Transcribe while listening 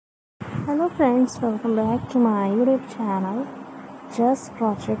Hello friends, welcome back to my YouTube channel Just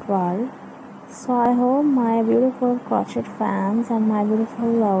Crochet World. So I hope my beautiful crochet fans and my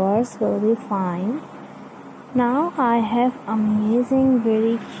beautiful lovers will be fine. Now I have amazing,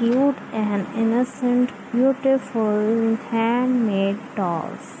 very cute and innocent, beautiful handmade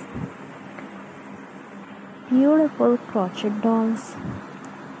dolls. Beautiful crochet dolls,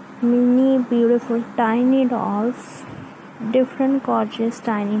 mini beautiful tiny dolls, different gorgeous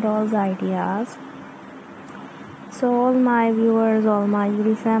tiny dolls ideas. So all my viewers, all my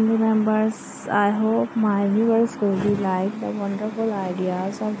YouTube family members, I hope my viewers will be like the wonderful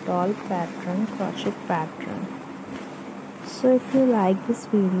ideas of doll pattern, crochet pattern. So if you like this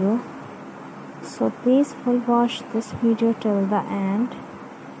video, so please will watch this video till the end,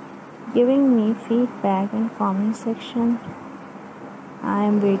 giving me feedback in comment section. I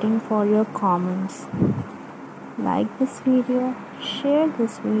am waiting for your comments. Like this video, share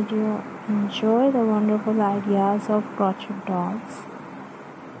this video, enjoy the wonderful ideas of crochet dolls.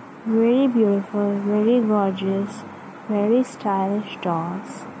 Very beautiful, very gorgeous, very stylish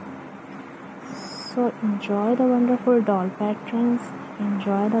dolls. So enjoy the wonderful doll patterns,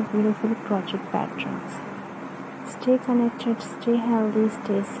 enjoy the beautiful crochet patterns. Stay connected, stay healthy,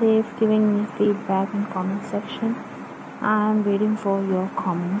 stay safe, giving me feedback in comment section. I am waiting for your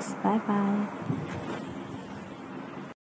comments. Bye bye.